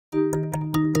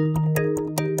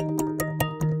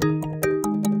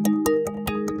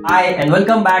Hi and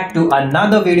welcome back to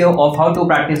another video of how to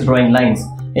practice drawing lines.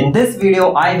 In this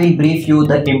video, I will brief you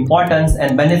the importance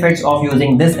and benefits of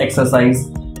using this exercise,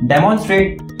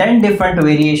 demonstrate 10 different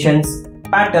variations,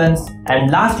 patterns,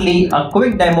 and lastly a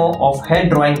quick demo of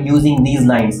head drawing using these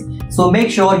lines. So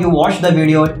make sure you watch the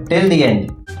video till the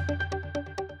end.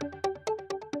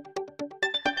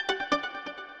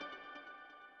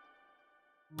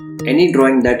 Any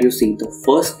drawing that you see, the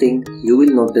first thing you will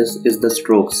notice is the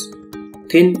strokes.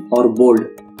 Thin or bold,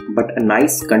 but a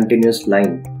nice continuous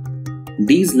line.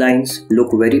 These lines look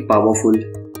very powerful,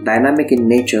 dynamic in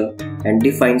nature, and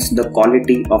defines the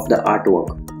quality of the artwork.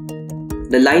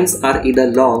 The lines are either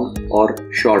long or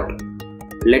short.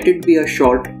 Let it be a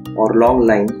short or long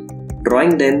line.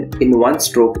 Drawing them in one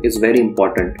stroke is very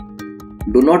important.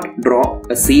 Do not draw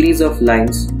a series of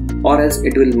lines, or else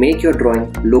it will make your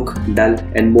drawing look dull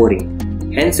and boring.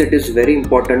 Hence, it is very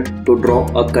important to draw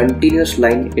a continuous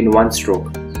line in one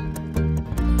stroke.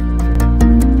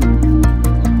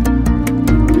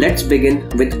 Let's begin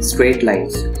with straight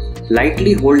lines.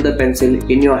 Lightly hold the pencil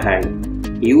in your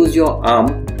hand. Use your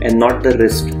arm and not the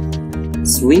wrist.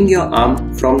 Swing your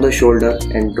arm from the shoulder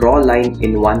and draw a line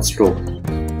in one stroke.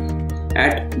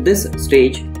 At this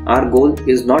stage, our goal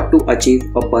is not to achieve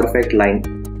a perfect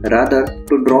line, rather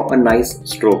to draw a nice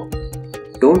stroke.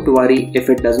 Don't worry if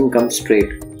it doesn't come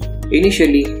straight.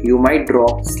 Initially, you might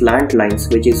draw slant lines,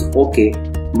 which is okay,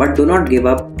 but do not give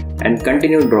up and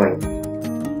continue drawing.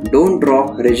 Don't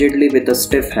draw rigidly with a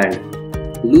stiff hand.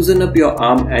 Loosen up your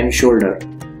arm and shoulder.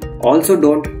 Also,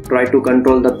 don't try to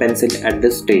control the pencil at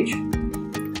this stage.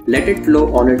 Let it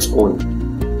flow on its own.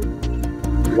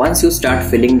 Once you start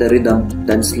feeling the rhythm,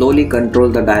 then slowly control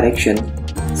the direction,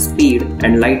 speed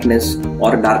and lightness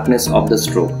or darkness of the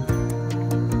stroke.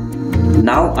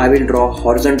 Now I will draw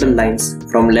horizontal lines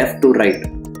from left to right.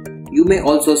 You may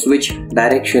also switch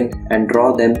direction and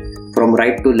draw them from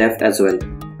right to left as well.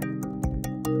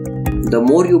 The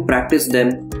more you practice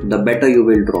them, the better you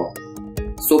will draw.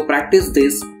 So practice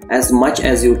this as much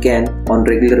as you can on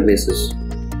regular basis.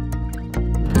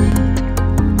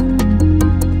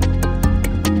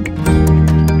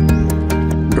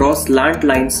 Draw slant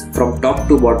lines from top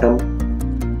to bottom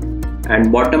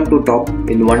and bottom to top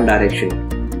in one direction.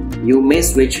 You may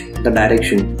switch the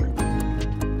direction.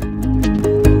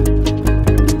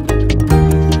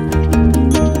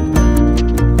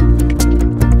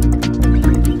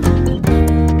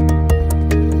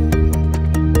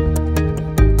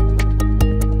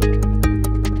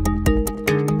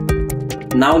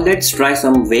 Now let's try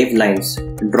some wave lines.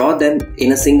 Draw them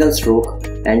in a single stroke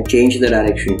and change the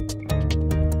direction.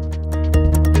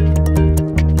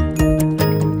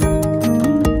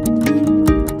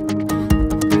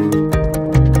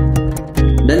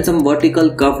 Then some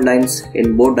vertical curved lines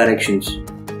in both directions.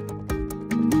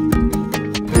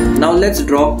 Now let's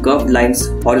draw curved lines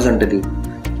horizontally.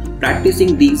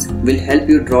 Practicing these will help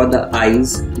you draw the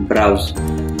eyes, brows.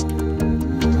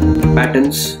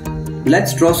 Patterns.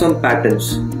 Let's draw some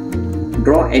patterns.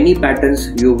 Draw any patterns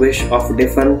you wish of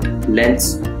different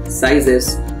lengths,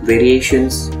 sizes,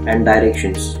 variations and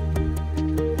directions.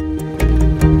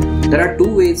 There are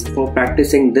two ways for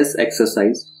practicing this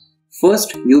exercise.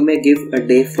 First, you may give a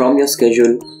day from your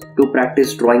schedule to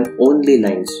practice drawing only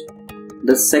lines.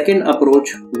 The second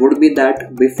approach would be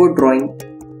that before drawing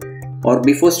or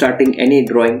before starting any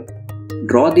drawing,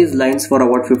 draw these lines for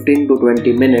about 15 to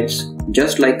 20 minutes,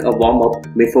 just like a warm-up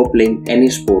before playing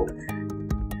any sport.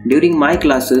 During my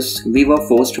classes, we were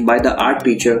forced by the art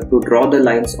teacher to draw the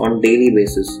lines on daily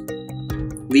basis.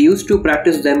 We used to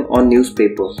practice them on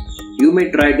newspaper. You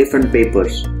may try different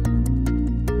papers.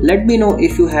 Let me know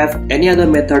if you have any other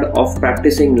method of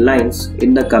practicing lines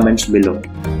in the comments below.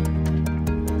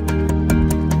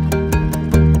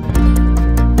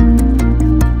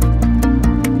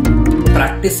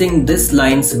 Practicing these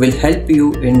lines will help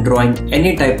you in drawing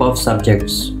any type of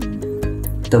subjects.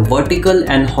 The vertical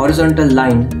and horizontal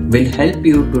line will help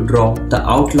you to draw the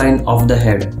outline of the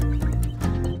head.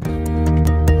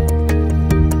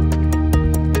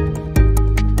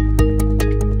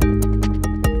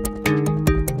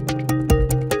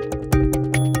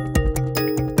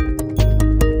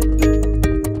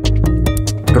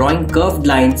 Drawing curved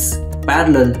lines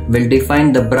parallel will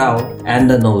define the brow and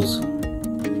the nose.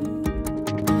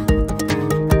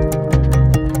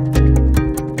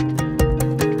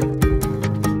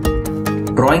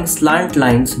 Drawing slant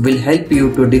lines will help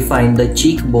you to define the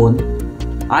cheekbone,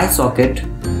 eye socket,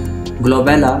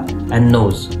 glabella and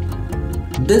nose.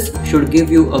 This should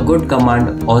give you a good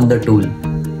command on the tool.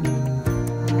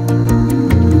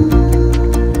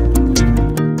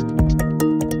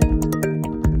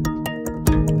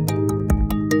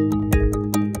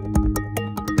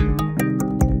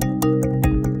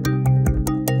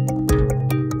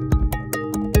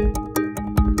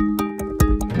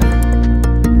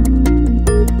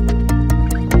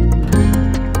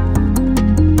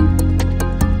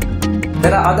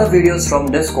 There are other videos from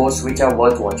this course which are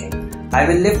worth watching. I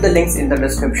will leave the links in the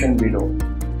description below.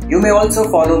 You may also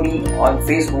follow me on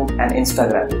Facebook and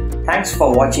Instagram. Thanks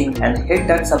for watching and hit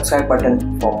that subscribe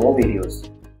button for more videos.